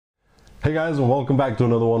Hey guys, and welcome back to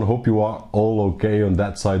another one. Hope you are all okay on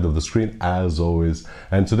that side of the screen as always.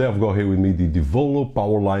 And today I've got here with me the Devolo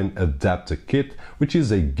Powerline adapter kit, which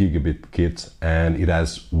is a gigabit kit and it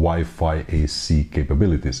has Wi-Fi AC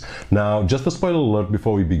capabilities. Now, just a spoiler alert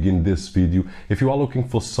before we begin this video, if you are looking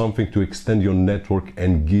for something to extend your network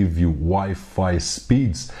and give you Wi-Fi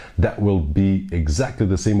speeds that will be exactly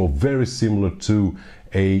the same or very similar to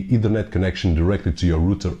a Ethernet connection directly to your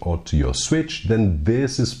router or to your switch, then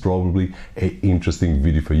this is probably an interesting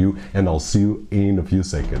video for you, and I'll see you in a few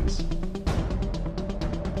seconds.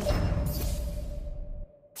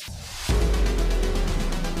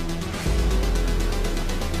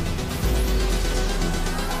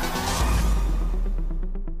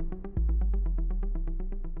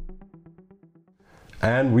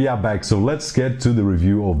 And we are back, so let's get to the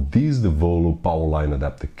review of these Devolo Powerline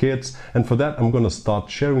adapter kits. And for that, I'm going to start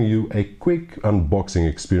sharing you a quick unboxing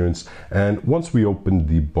experience. And once we open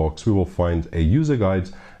the box, we will find a user guide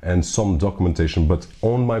and some documentation, but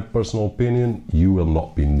on my personal opinion, you will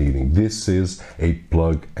not be needing. This is a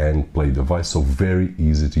plug and play device, so very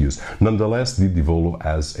easy to use. Nonetheless, the Devolo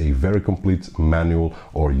has a very complete manual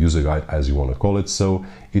or user guide, as you want to call it, so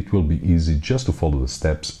it will be easy just to follow the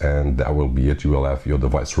steps, and that will be it. You will have your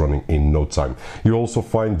device running in no time. You also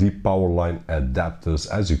find the Powerline adapters,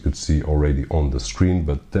 as you could see already on the screen,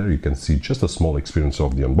 but there you can see just a small experience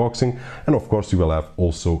of the unboxing, and of course you will have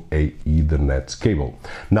also a Ethernet cable.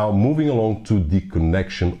 Now, moving along to the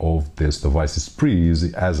connection of this device is pretty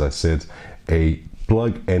easy. As I said, a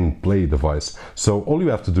plug and play device. So all you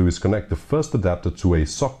have to do is connect the first adapter to a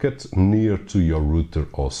socket near to your router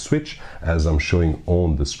or switch, as I'm showing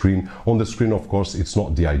on the screen. On the screen, of course, it's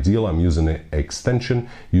not the ideal. I'm using an extension.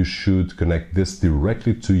 You should connect this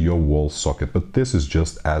directly to your wall socket, but this is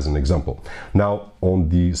just as an example. Now, on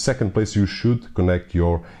the second place, you should connect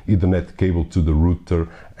your Ethernet cable to the router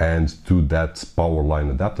and to that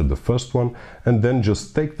Powerline adapter, the first one, and then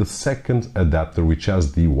just take the second adapter, which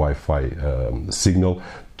has the Wi-Fi signal,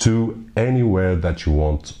 to anywhere that you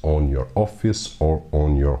want on your office or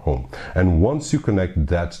on your home. And once you connect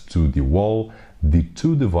that to the wall, the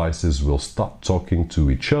two devices will start talking to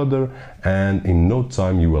each other, and in no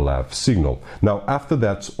time you will have signal. Now, after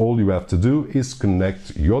that, all you have to do is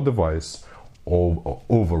connect your device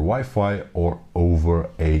over Wi-Fi or over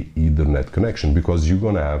a Ethernet connection, because you're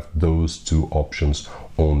gonna have those two options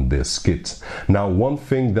on this kit. Now, one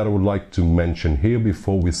thing that I would like to mention here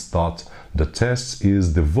before we start the tests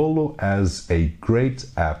is Devolo has a great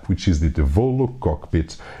app, which is the Devolo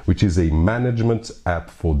Cockpit, which is a management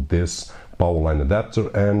app for this Powerline adapter.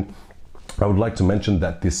 And I would like to mention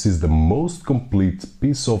that this is the most complete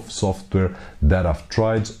piece of software that I've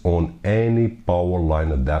tried on any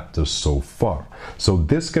Powerline adapter so far. So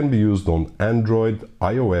this can be used on Android,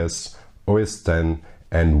 iOS, OS X,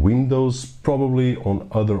 and Windows, probably on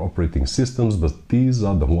other operating systems, but these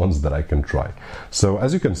are the ones that I can try. So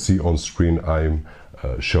as you can see on screen, I'm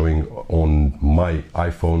showing on my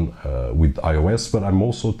iPhone with iOS, but I'm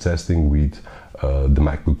also testing with the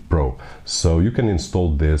MacBook Pro. So you can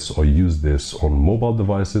install this or use this on mobile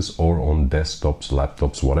devices or on desktops,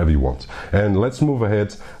 laptops, whatever you want. And let's move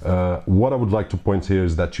ahead. What I would like to point here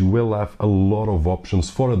is that you will have a lot of options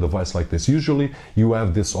for a device like this. Usually you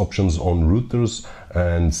have these options on routers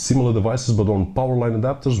and similar devices, but on Powerline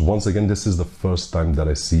adapters, once again, this is the first time that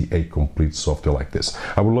I see a complete software like this.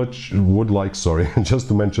 I would like just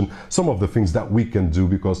to mention some of the things that we can do,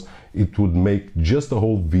 because it would make just a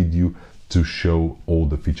whole video to show all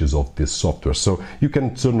the features of this software. So you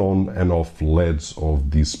can turn on and off LEDs of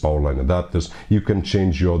these Powerline adapters. You can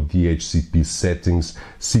change your DHCP settings,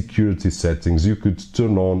 security settings. You could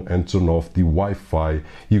turn on and turn off the Wi-Fi.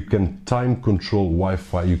 You can time control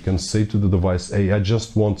Wi-Fi. You can say to the device, hey, I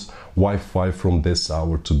just want Wi-Fi from this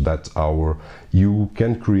hour to that hour. You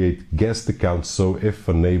can create guest accounts, so if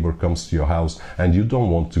a neighbor comes to your house and you don't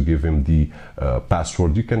want to give him the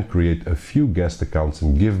password, you can create a few guest accounts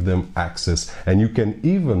and give them access, and you can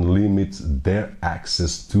even limit their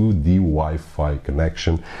access to the Wi-Fi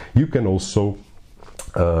connection. You can also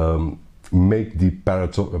make the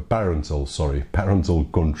parental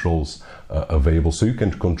controls available, so you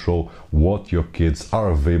can control what your kids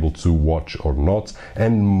are available to watch or not,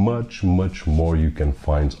 and much more you can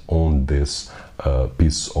find on this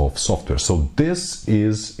piece of software. So this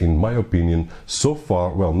is, in my opinion, so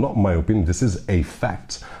far, well, not my opinion, this is a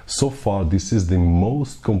fact, so far this is the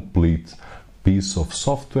most complete piece of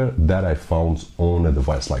software that I found on a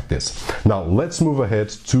device like this. Now let's move ahead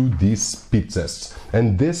to the speed tests,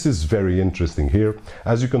 and this is very interesting here.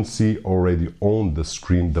 As you can see already on the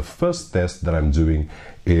screen, the first test that I'm doing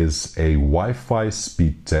is a Wi-Fi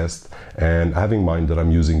speed test, and have in mind that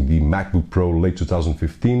I'm using the MacBook Pro late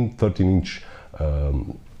 2015 13-inch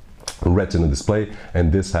Retina display,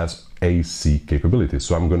 and this has AC capability,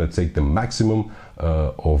 so I'm going to take the maximum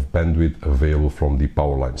of bandwidth available from the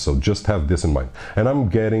Powerline. So just have this in mind, and I'm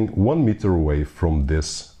getting 1 meter away from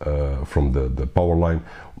this from the Powerline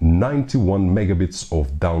 91 megabits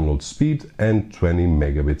of download speed and 20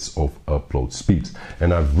 megabits of upload speed.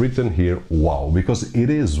 And I've written here wow, because it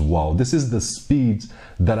is wow. This is the speed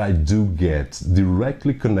that I do get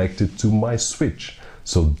directly connected to my switch.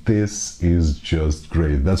 So this is just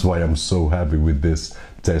great. That's why I'm so happy with this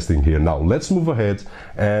testing here. Now let's move ahead,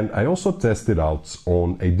 and I also tested out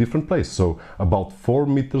on a different place, so about 4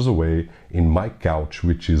 meters away in my couch,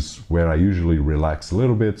 which is where I usually relax a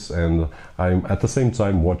little bit, and I'm at the same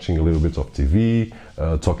time watching a little bit of TV,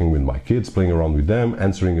 talking with my kids, playing around with them,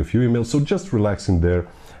 answering a few emails, so just relaxing there.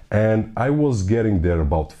 And I was getting there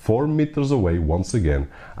about 4 meters away. Once again,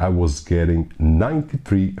 I was getting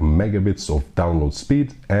 93 megabits of download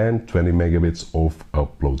speed and 20 megabits of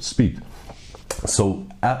upload speed. So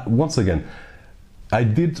once again, I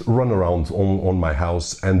did run around on my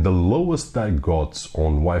house, and the lowest I got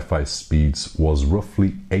on Wi-Fi speeds was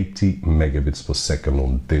roughly 80 megabits per second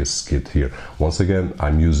on this kit here. Once again,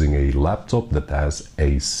 I'm using a laptop that has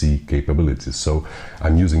AC capabilities, so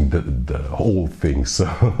I'm using the whole thing,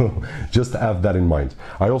 so just have that in mind.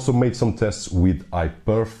 I also made some tests with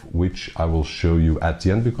IPerf, which I will show you at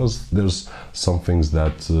the end, because there's some things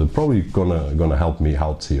that probably gonna help me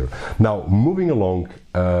out here. Now, moving along,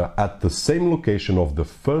 at the same location of the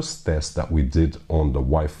first test that we did on the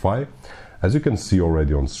Wi-Fi, as you can see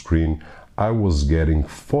already on screen, I was getting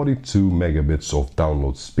 42 megabits of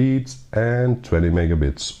download speed and 20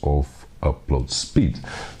 megabits of upload speed.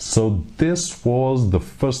 So this was the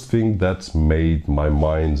first thing that made my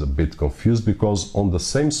mind a bit confused, because on the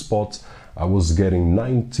same spot I was getting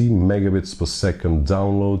 90 megabits per second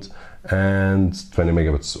download and 20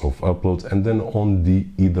 megabits of upload, and then on the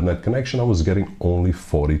Ethernet connection I was getting only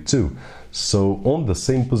 42, so on the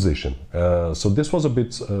same position. So this was a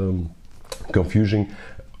bit confusing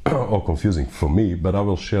for me, but I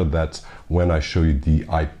will share that when I show you the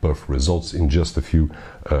IPerf results in just a few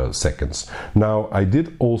seconds. Now, I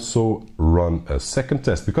did also run a second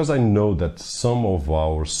test, because I know that some of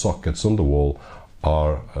our sockets on the wall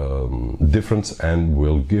are different and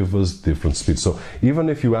will give us different speeds. So even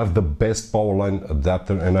if you have the best Powerline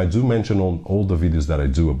adapter, and I do mention on all the videos that I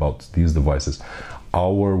do about these devices,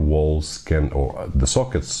 our walls can, or the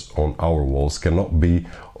sockets on our walls cannot be,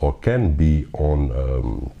 or can be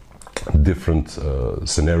on different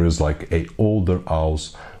scenarios. Like a older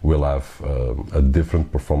house will have a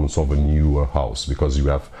different performance of a newer house, because you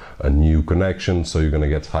have a new connection, so you're going to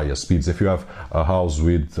get higher speeds. If you have a house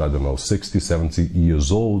with, I don't know, 60, 70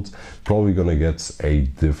 years old, probably going to get a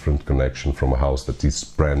different connection from a house that is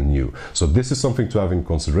brand new. So this is something to have in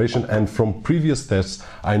consideration. And from previous tests,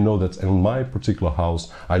 I know that in my particular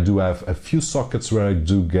house, I do have a few sockets where I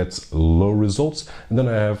do get low results, and then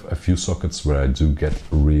I have a few sockets where I do get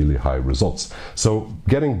really high results. So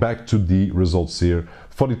getting back to the results here,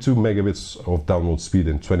 42 megabits of download speed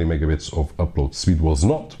and 20 megabits of upload speed was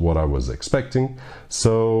not what I was expecting.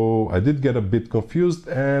 So I did get a bit confused,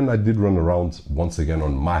 and I did run around once again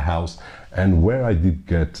on my house, and where I did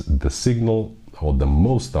get the signal, or the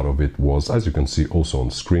most out of it, was, as you can see also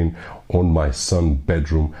on screen, on my son's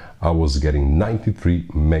bedroom. I was getting 93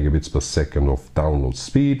 megabits per second of download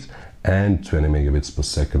speed and 20 megabits per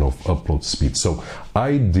second of upload speed. So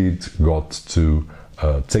I did got to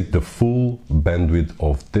take the full bandwidth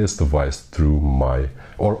of this device through my,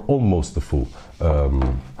 or almost the full,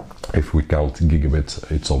 if we count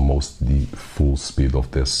gigabit, it's almost the full speed of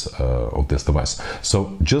this device.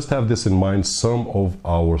 So just have this in mind. Some of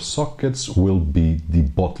our sockets will be the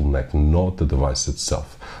bottleneck, not the device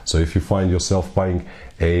itself. So if you find yourself buying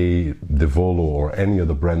a Devolo or any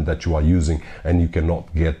other brand that you are using, and you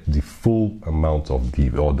cannot get the full amount of the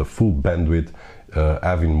full bandwidth,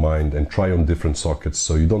 have in mind and try on different sockets.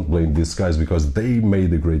 So you don't blame these guys, because they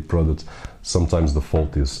made a great product. Sometimes the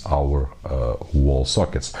fault is our wall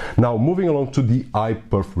sockets. Now, moving along to the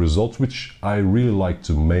IPerf results, which I really like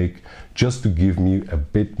to make just to give me a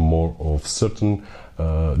bit more of certain,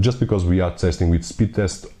 just because we are testing with speed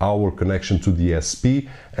test our connection to the SP,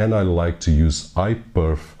 and I like to use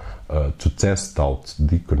IPerf to test out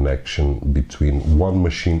the connection between one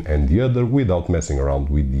machine and the other without messing around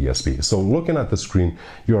with the DSP. So looking at the screen,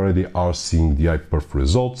 you already are seeing the IPerf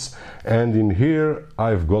results, and in here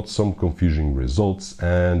I've got some confusing results,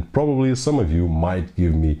 and probably some of you might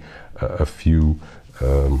give me a few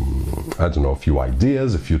I don't know, a few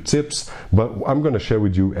ideas, a few tips, but I'm going to share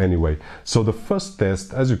with you anyway. So the first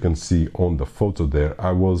test, as you can see on the photo there,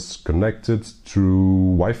 I was connected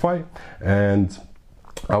through Wi-Fi and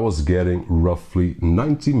I was getting roughly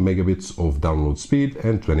 90 megabits of download speed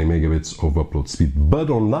and 20 megabits of upload speed. But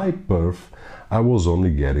on IPerf, I was only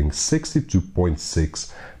getting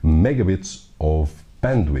 62.6 megabits of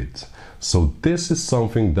bandwidth. So this is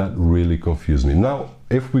something that really confused me. Now,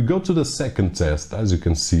 if we go to the second test, as you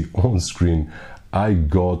can see on screen, I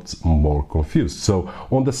got more confused. So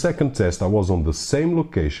on the second test, I was on the same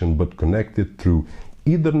location but connected through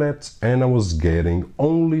Ethernet, and I was getting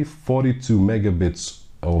only 42 megabits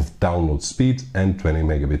of download speed and 20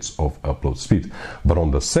 megabits of upload speed. But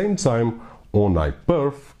on the same time, on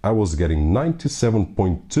IPerf, I was getting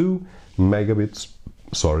 97.2 megabits,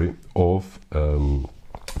 of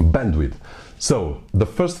bandwidth. So the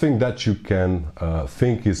first thing that you can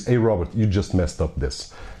think is, hey Robert, you just messed up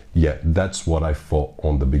this. Yeah, that's what I thought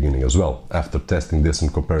on the beginning as well. After testing this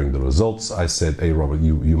and comparing the results, I said, hey Robert,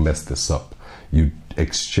 you messed this up. You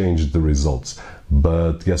exchanged the results.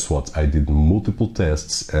 But guess what? I did multiple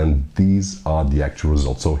tests and these are the actual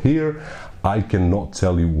results. So here I cannot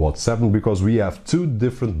tell you what's happened because we have two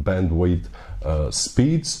different bandwidth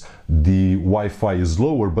speeds. The Wi-Fi is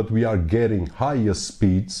lower, but we are getting higher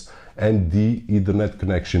speeds, and the Ethernet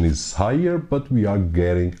connection is higher, but we are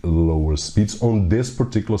getting lower speeds on this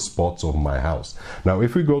particular spots of my house. Now,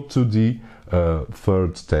 if we go to the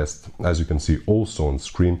third test, as you can see also on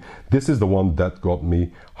screen, this is the one that got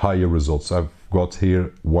me higher results. I've got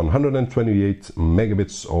here 128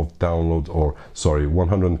 megabits of download, or sorry,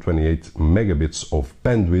 128 megabits of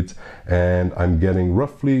bandwidth, and I'm getting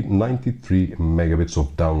roughly 93 megabits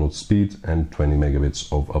of download speed and 20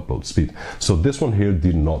 megabits of upload speed. So this one here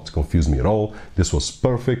did not confuse me at all. This was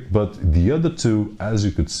perfect, but the other two, as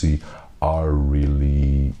you could see, are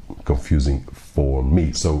really confusing for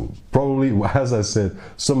me. So probably, as I said,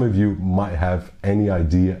 some of you might have any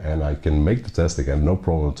idea, and I can make the test again, no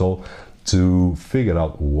problem at all, to figure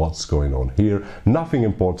out what's going on here. Nothing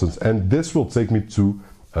important, and this will take me to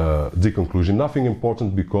the conclusion. Nothing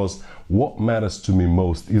important, because what matters to me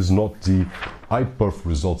most is not the IPerf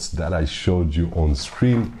results that I showed you on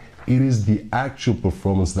screen. It is the actual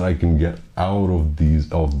performance that I can get out of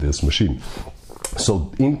this machine.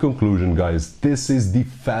 So in conclusion, guys, this is the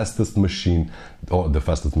fastest machine, or the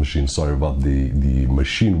fastest machine, sorry about the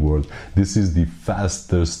machine word. This is the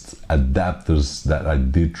fastest adapters that I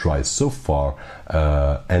did try so far.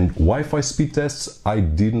 And Wi-Fi speed tests, I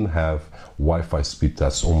didn't have Wi-Fi speed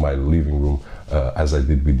tests on my living room as I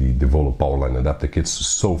did with the Devolo Powerline adapter kits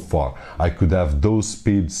so far. I could have those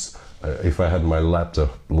speeds if I had my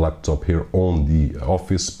laptop here on the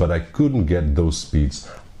office, but I couldn't get those speeds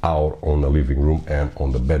out on the living room and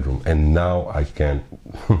on the bedroom, and now I can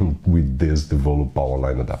with this Devolo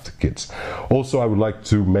Powerline adapter kits. Also, I would like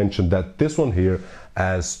to mention that this one here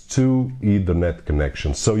has two Ethernet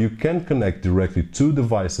connections, so you can connect directly to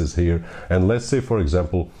devices here, and let's say, for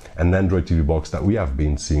example, an Android TV box that we have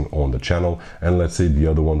been seeing on the channel, and let's say the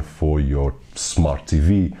other one for your smart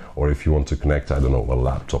TV, or if you want to connect, I don't know, a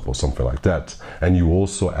laptop or something like that. And you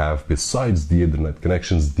also have, besides the Ethernet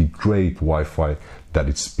connections, the great Wi-Fi that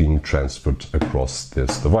it's being transferred across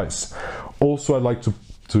this device. Also, I'd like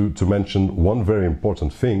to mention one very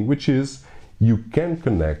important thing, which is you can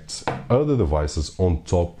connect other devices on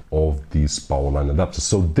top of these Powerline adapters.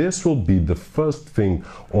 So this will be the first thing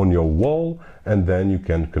on your wall, and then you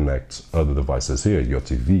can connect other devices here, your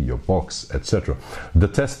TV, your box, etc. The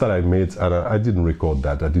test that I made, and I didn't record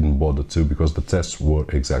that, I didn't bother to, because the tests were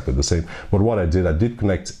exactly the same. But what I did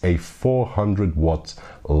connect a 400 watt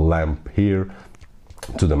lamp here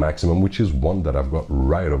to the maximum, which is one that I've got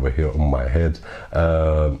right over here on my head,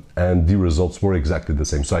 and the results were exactly the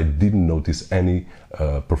same, so I didn't notice any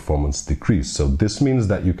performance decrease. So this means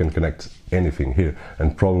that you can connect anything here,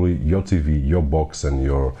 and probably your TV, your box, and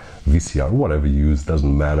your VCR, whatever you use,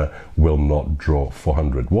 doesn't matter, will not draw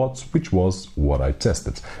 400 watts, which was what I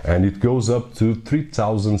tested. And it goes up to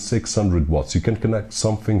 3600 watts. You can connect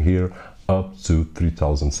something here up to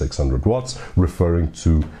 3600 watts, referring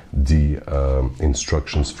to the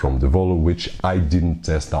instructions from Devolo, which I didn't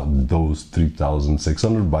test out those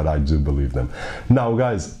 3600, but I do believe them. Now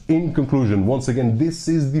guys, in conclusion, once again, this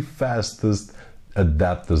is the fastest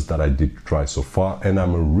adapters that I did try so far, and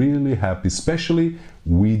I'm really happy, especially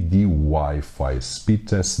with the Wi-Fi speed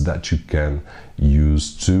test that you can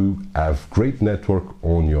use to have great network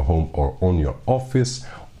on your home or on your office,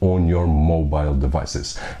 on your mobile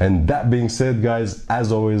devices. And that being said, guys,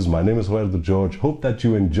 as always, my name is Roberto George. Hope that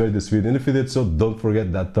you enjoyed this video, and if you did so, don't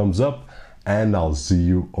forget that thumbs up, and I'll see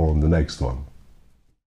you on the next one.